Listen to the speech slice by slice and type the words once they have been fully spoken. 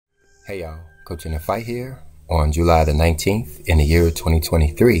Hey y'all, Coach In The Fight here on July the 19th in the year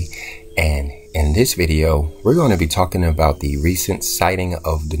 2023. And in this video, we're going to be talking about the recent sighting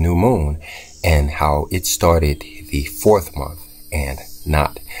of the new moon and how it started the 4th month and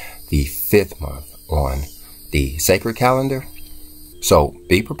not the 5th month on the sacred calendar. So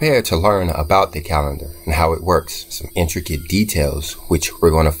be prepared to learn about the calendar and how it works, some intricate details, which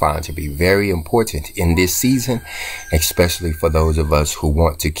we're going to find to be very important in this season, especially for those of us who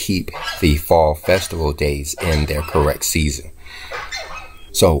want to keep the fall festival days in their correct season.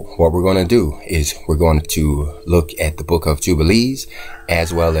 So what we're going to do is we're going to look at the book of Jubilees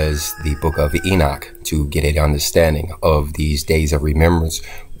as well as the book of Enoch to get an understanding of these days of remembrance,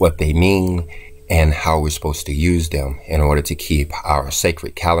 what they mean, and how we're supposed to use them in order to keep our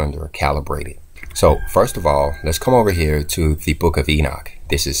sacred calendar calibrated. So first of all, let's come over here to the book of Enoch.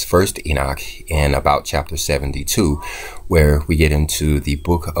 This is first Enoch in about chapter 72, where we get into the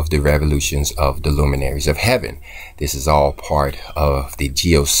book of the revolutions of the luminaries of heaven. This is all part of the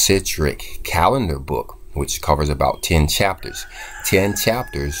geocentric calendar book, which covers about 10 chapters. 10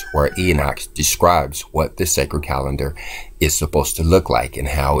 chapters where Enoch describes what the sacred calendar is supposed to look like and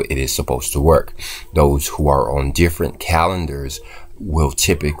how it is supposed to work. Those who are on different calendars will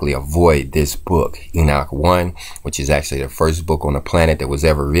typically avoid this book, Enoch 1, which is actually the first book on the planet that was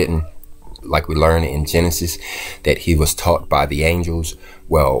ever written. Like we learn in Genesis, that he was taught by the angels.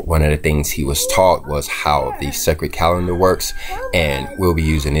 Well, one of the things he was taught was how the sacred calendar works, and we'll be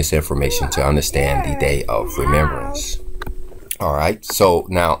using this information to understand the day of remembrance. All right, so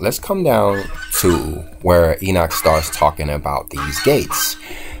now let's come down to where Enoch starts talking about these gates.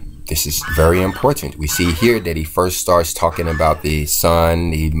 This is very important. We see here that he first starts talking about the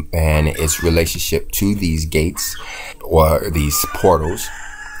sun and its relationship to these gates or these portals.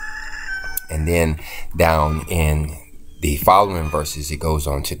 And then down in the following verses, it goes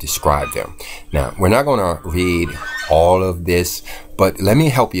on to describe them. Now, we're not going to read all of this, but let me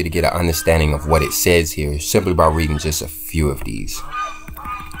help you to get an understanding of what it says here simply by reading just a few of these.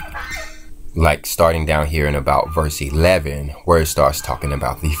 Like starting down here in about verse 11, where it starts talking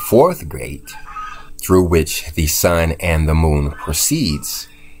about the 4th gate through which the sun and the moon proceeds.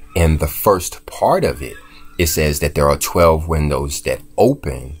 In the first part of it, it says that there are 12 windows that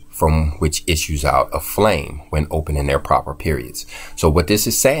open, from which issues out a flame when open in their proper periods. So what this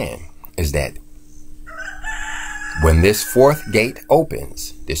is saying is that when this 4th gate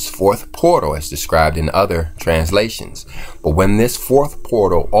opens, this 4th portal is described in other translations, but when this 4th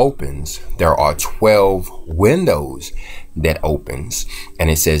portal opens, there are 12 windows that opens, and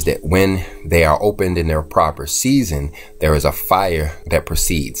it says that when they are opened in their proper season, there is a fire that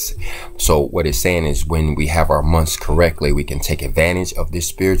proceeds. So what it's saying is when we have our months correctly, we can take advantage of this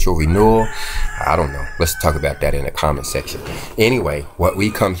spiritual renewal. I don't know. Let's talk about that in the comment section. Anyway, what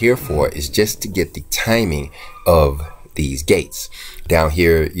we come here for is just to get the timing of these gates. Down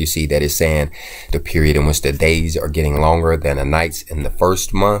here, you see that it's saying the period in which the days are getting longer than the nights in the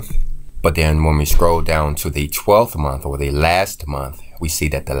 1st month. But then when we scroll down to the 12th month or the last month, we see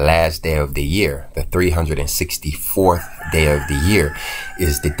that the last day of the year, the 364th day of the year,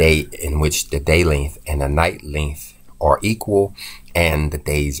 is the day in which the day length and the night length are equal and the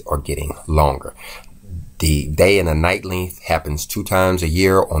days are getting longer. The day and the night length happens 2 times a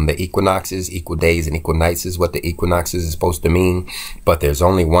year on the equinoxes. Equal days and equal nights is what the equinoxes is supposed to mean. But there's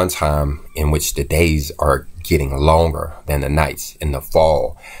only one time in which the days are getting longer than the nights. In the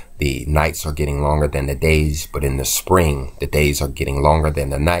fall, the nights are getting longer than the days, but in the spring, the days are getting longer than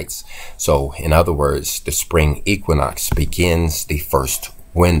the nights. So in other words, the spring equinox begins the first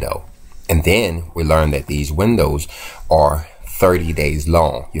window. And then we learn that these windows are 30 days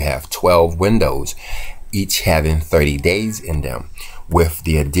long. You have 12 windows, each having 30 days in them, with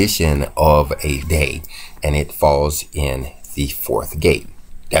the addition of a day, and it falls in the 4th gate.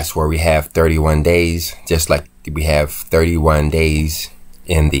 That's where we have 31 days, just like we have 31 days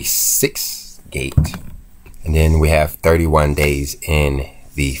in the 6th gate. And then we have 31 days in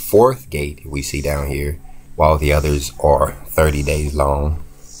the 4th gate we see down here, while the others are 30 days long.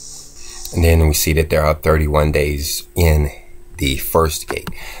 And then we see that there are 31 days in the 1st gate.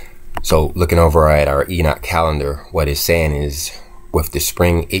 So looking over at our Enoch calendar, what it's saying is with the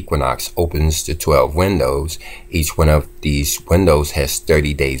spring equinox opens to 12 windows. Each one of these windows has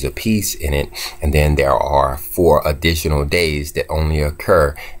 30 days apiece in it. And then there are 4 additional days that only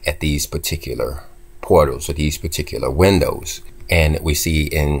occur at these particular portals or these particular windows. And we see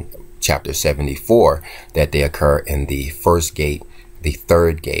in chapter 74 that they occur in the 1st gate, the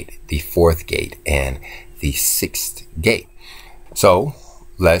 3rd gate, the 4th gate, and the 6th gate. So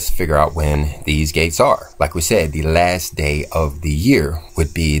let's figure out when these gates are. Like we said, the last day of the year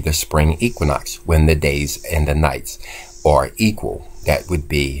would be the spring equinox, when the days and the nights are equal. That would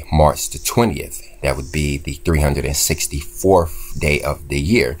be March the 20th. That would be the 364th day of the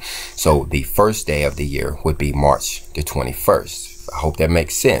year. So the first day of the year would be March the 21st. I hope that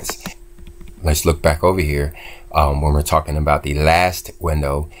makes sense. Let's look back over here. When we're talking about the last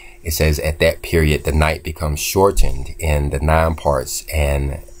window, it says at that period, the night becomes shortened in the 9 parts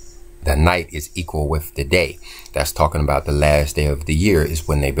and the night is equal with the day. That's talking about the last day of the year is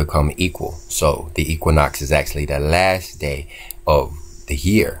when they become equal. So the equinox is actually the last day of the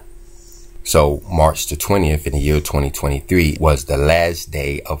year. So March the 20th in the year 2023 was the last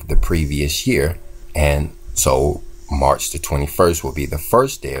day of the previous year. And so March the 21st will be the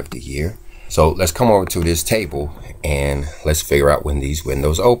first day of the year. So let's come over to this table and let's figure out when these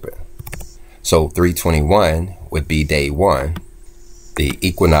windows open. So 321 would be day 1. The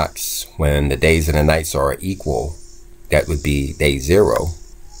equinox, when the days and the nights are equal, that would be day 0.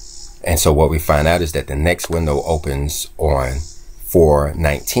 And so what we find out is that the next window opens on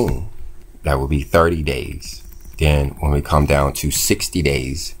 419. That will be 30 days. Then when we come down to 60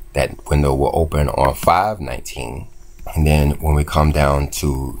 days, that window will open on 519. And then when we come down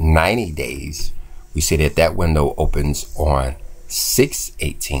to 90 days, we see that that window opens on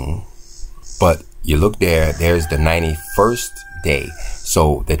 618. But you look there, there's the 91st day.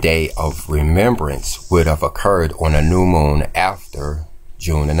 So the day of remembrance would have occurred on a new moon after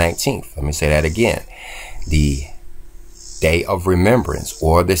June the 19th. Let me say that again. The day of remembrance,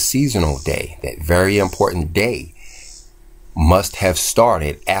 or the seasonal day, that very important day, must have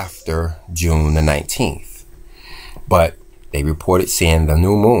started after June the 19th. But they reported seeing the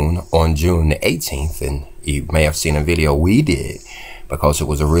new moon on June the 18th, and you may have seen a video we did because it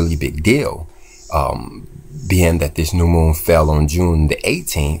was a really big deal. Being that this new moon fell on June the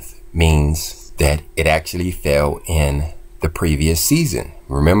 18th means that it actually fell in the previous season.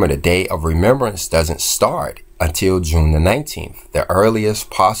 Remember, the day of remembrance doesn't start until June the 19th. The earliest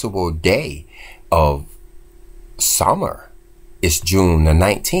possible day of summer is June the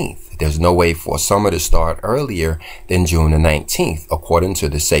 19th. There's no way for summer to start earlier than June the 19th, according to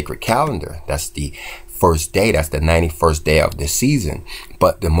the sacred calendar. That's the first day. That's the 91st day of the season.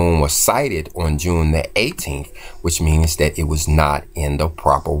 But the moon was sighted on June the 18th, which means that it was not in the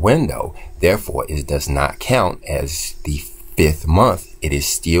proper window. Therefore, it does not count as the 5th month. It is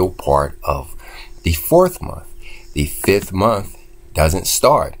still part of the 4th month. The 5th month doesn't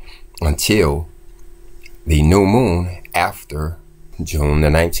start until the new moon after June the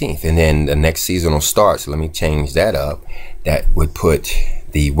 19th. And then the next seasonal starts. Let me change that up. That would put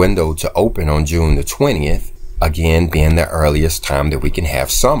the window to open on June the 20th, again being the earliest time that we can have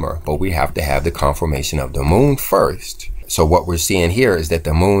summer, but we have to have the confirmation of the moon first. So what we're seeing here is that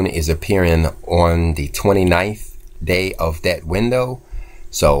the moon is appearing on the 29th day of that window.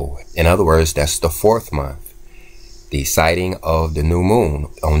 So in other words, that's the 4th month. The sighting of the new moon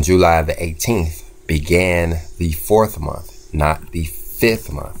on July the 18th began the 4th month, not the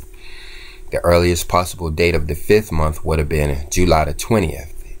 5th month. The earliest possible date of the 5th month would have been July the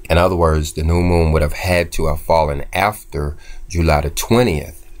 20th. In other words, the new moon would have had to have fallen after July the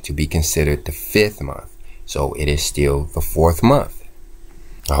 20th to be considered the 5th month. So it is still the 4th month.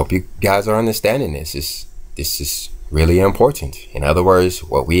 I hope you guys are understanding this. This is really important. In other words,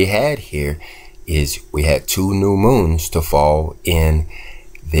 what we had here is we had 2 new moons to fall in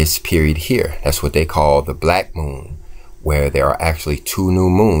this period here. That's what they call the black moon, where there are actually 2 new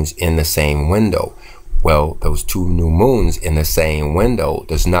moons in the same window. Well, those 2 new moons in the same window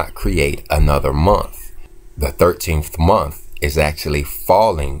does not create another month. The 13th month is actually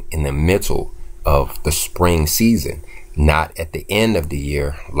falling in the middle of the spring season, not at the end of the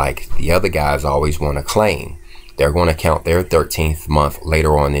year like the other guys always want to claim. They're going to count their 13th month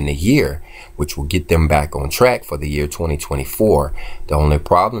later on in the year, which will get them back on track for the year 2024. The only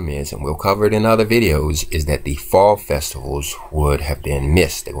problem is, and we'll cover it in other videos, is that the fall festivals would have been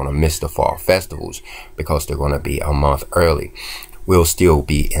missed. They're going to miss the fall festivals because they're going to be a month early. We'll still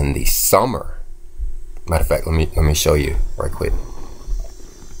be in the summer. Matter of fact, let me show you right quick.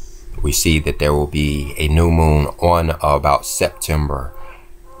 We see that there will be a new moon on about September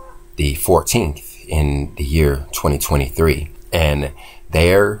the 14th in the year 2023, and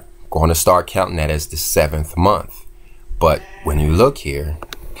they're going to start counting that as the 7th month. But when you look here,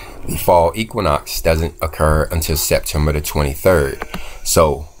 the fall equinox doesn't occur until September the 23rd.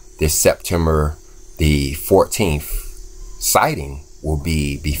 So this September the 14th sighting will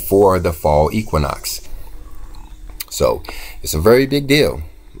be before the fall equinox. So it's a very big deal.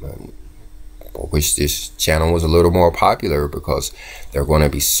 I wish this channel was a little more popular, because there are going to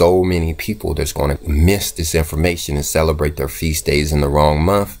be so many people that's going to miss this information and celebrate their feast days in the wrong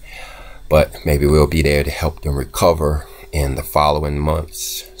month. But maybe we'll be there to help them recover in the following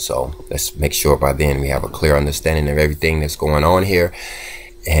months. So let's make sure by then we have a clear understanding of everything that's going on here,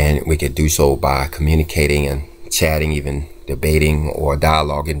 and we could do so by communicating and chatting, even debating or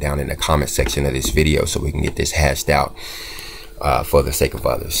dialoguing down in the comment section of this video, so we can get this hashed out for the sake of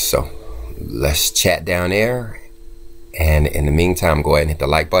others. So let's chat down there, and in the meantime, go ahead and hit the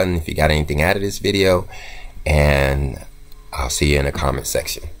like button if you got anything out of this video, and I'll see you in the comment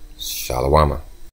section. Shalom.